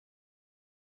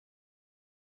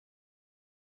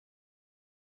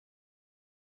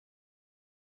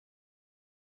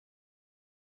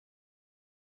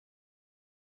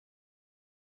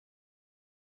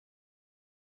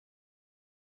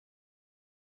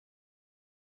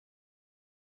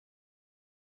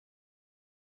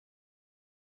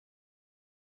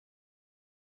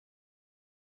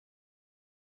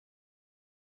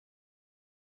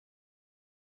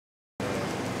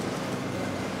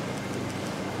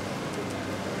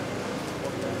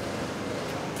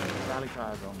rally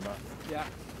cars on, but yeah,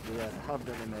 they have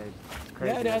them in made.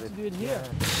 Crazy, yeah, they had to do it here.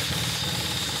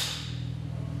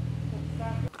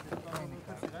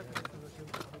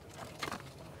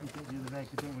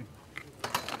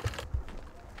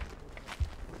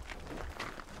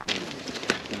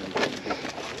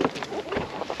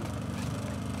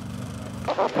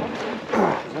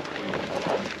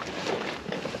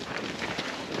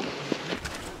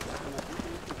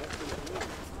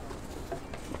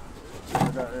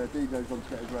 DJ's on to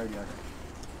get his radio.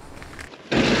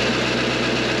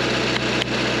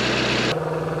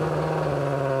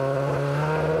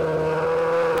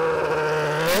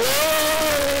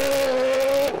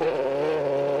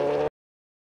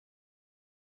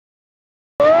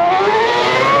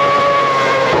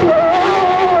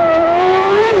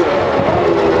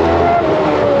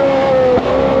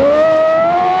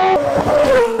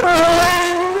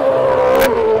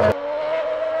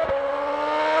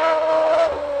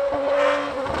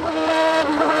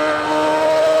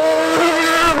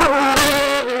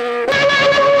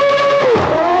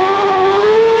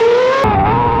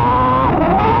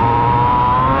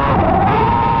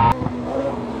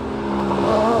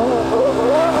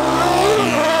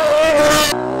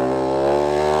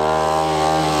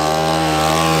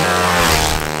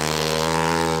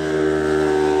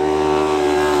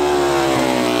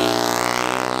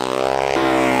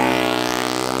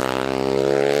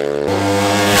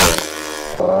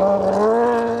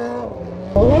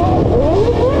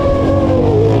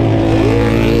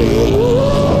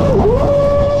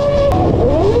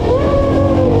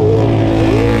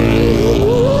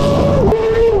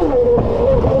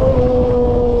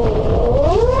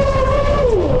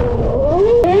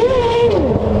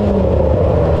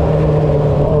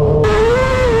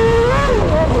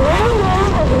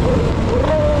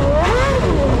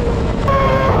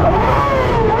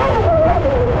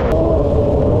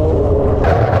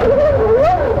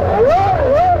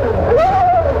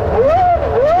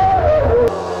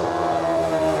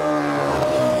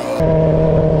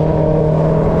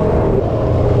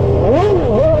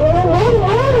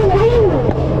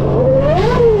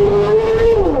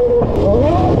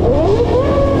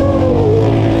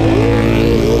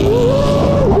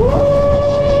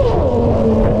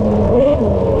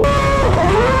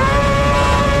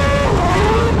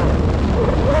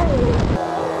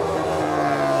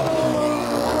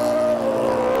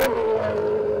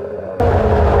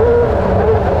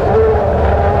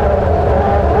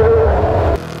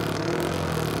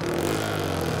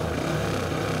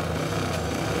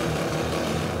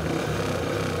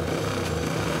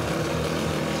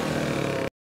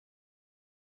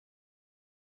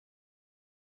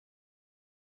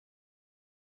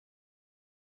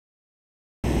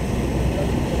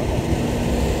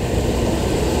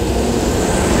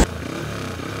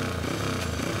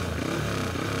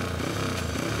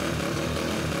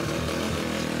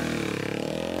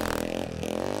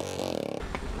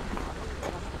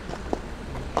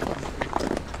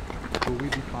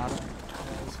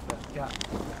 Ja.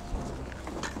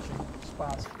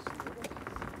 Spaans.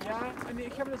 Ja, en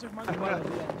ik heb het ook maar.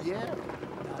 Yeah.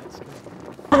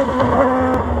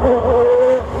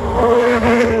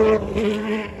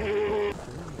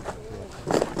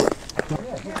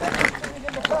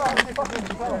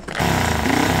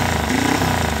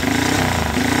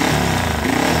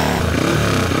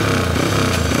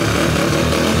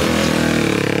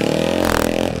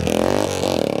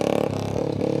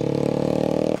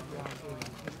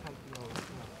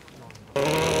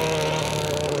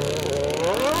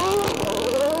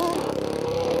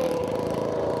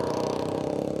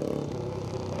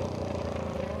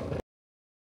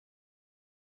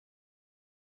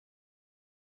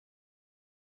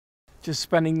 Just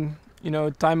spending,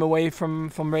 time away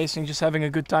from racing, just having a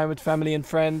good time with family and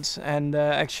friends, and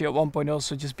actually at one point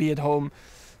also just be at home,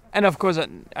 and of course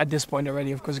at this point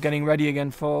already, of course, getting ready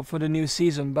again for the new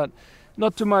season. But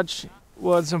not too much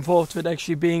was involved with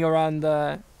actually being around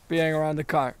the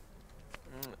car.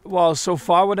 Well, so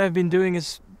far what I've been doing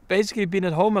is basically been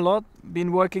at home a lot,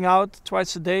 been working out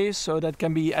twice a day, so that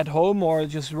can be at home or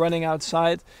just running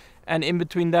outside. And in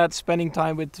between that, spending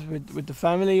time with the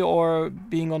family or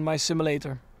being on my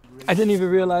simulator. I didn't even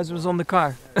realize it was on the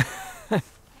car.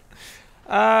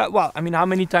 Well, I mean, how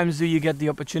many times do you get the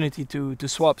opportunity to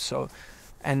swap? So,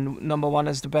 and number one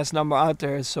is the best number out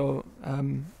there. So,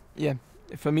 yeah,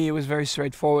 for me it was very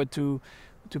straightforward to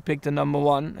pick the number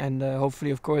one, and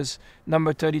hopefully, of course,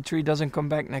 number 33 doesn't come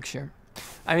back next year.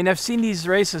 I mean, I've seen these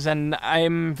races, and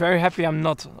I'm very happy I'm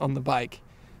not on the bike.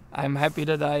 I'm happy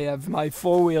that I have my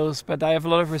four wheels, but I have a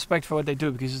lot of respect for what they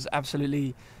do because it's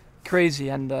absolutely crazy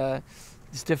and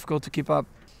it's difficult to keep up.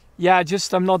 Yeah,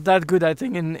 just I'm not that good, I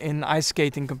think, in ice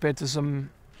skating compared to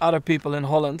some other people in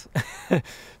Holland.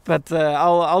 But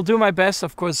I'll do my best.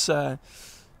 Of course,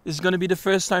 this is going to be the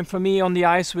first time for me on the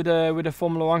ice with a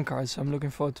Formula 1 car, so I'm looking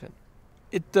forward to it.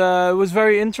 It was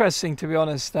very interesting, to be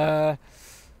honest. You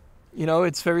know,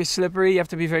 it's very slippery. You have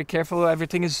to be very careful.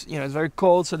 Everything is, you know, it's very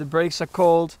cold, so the brakes are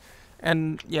cold.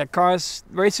 And yeah,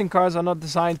 racing cars are not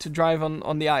designed to drive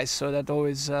on the ice, so that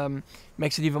always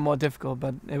makes it even more difficult.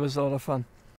 But it was a lot of fun.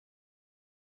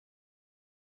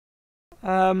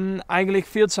 Eigentlich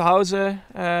viel zu Hause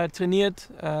trainiert.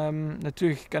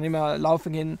 Natürlich kann ich immer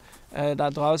laufen gehen da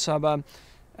draußen, aber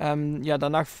ja,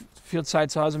 danach viel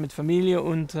Zeit zu Hause mit Familie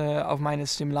und auf meinem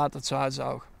Simulator zu Hause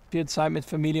auch. Viel Zeit mit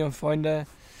Familie und Freunden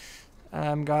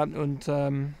gehabt und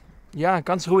ja,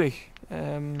 ganz ruhig.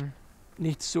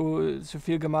 Nicht so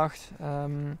viel gemacht.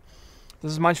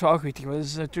 Das ist manchmal auch wichtig, weil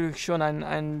es ist natürlich schon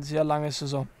eine sehr lange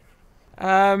Saison.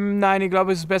 Nein, ich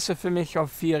glaube, es ist besser für mich,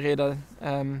 auf 4 Rädern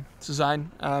zu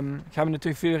sein. Ich habe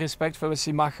natürlich viel Respekt für was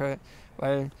ich mache,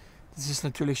 weil das ist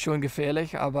natürlich schon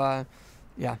gefährlich, aber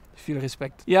ja, viel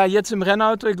Respekt. Ja, jetzt im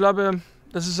Rennauto, ich glaube,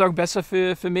 das ist auch besser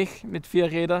für mich mit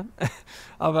 4 Rädern.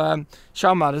 Aber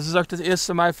schau mal, das ist auch das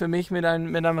erste Mal für mich mit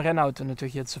einem Rennauto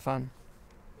natürlich hier zu fahren.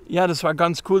 Ja, das war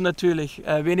ganz cool natürlich.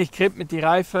 Wenig Grip mit den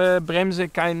Reifen, Bremse,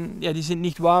 ja, die sind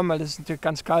nicht warm, weil das ist natürlich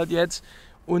ganz kalt jetzt.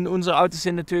 Und unsere Autos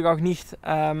sind natürlich auch nicht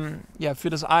ja, für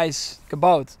das Eis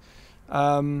gebaut.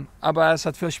 Aber es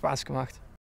hat viel Spaß gemacht.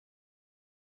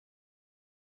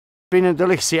 Ich bin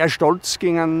natürlich sehr stolz,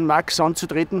 gegen Max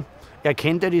anzutreten. Er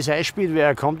kennt ja das Eisspiel, weil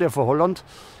er kommt ja von Holland,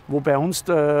 wo bei uns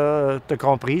der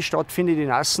Grand Prix stattfindet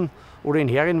in Assen oder in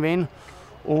Herenveen.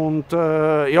 Und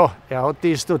ja, er hat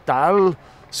das total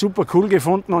super cool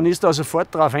gefunden und ist da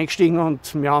sofort drauf eingestiegen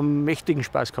und wir haben mächtigen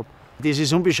Spaß gehabt. Das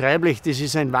ist unbeschreiblich, das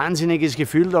ist ein wahnsinniges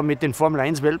Gefühl, da mit den Formel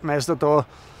 1 Weltmeister da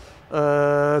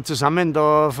zusammen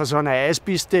da von so einer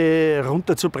Eispiste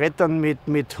runter zu brettern mit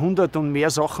 100 und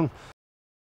mehr Sachen.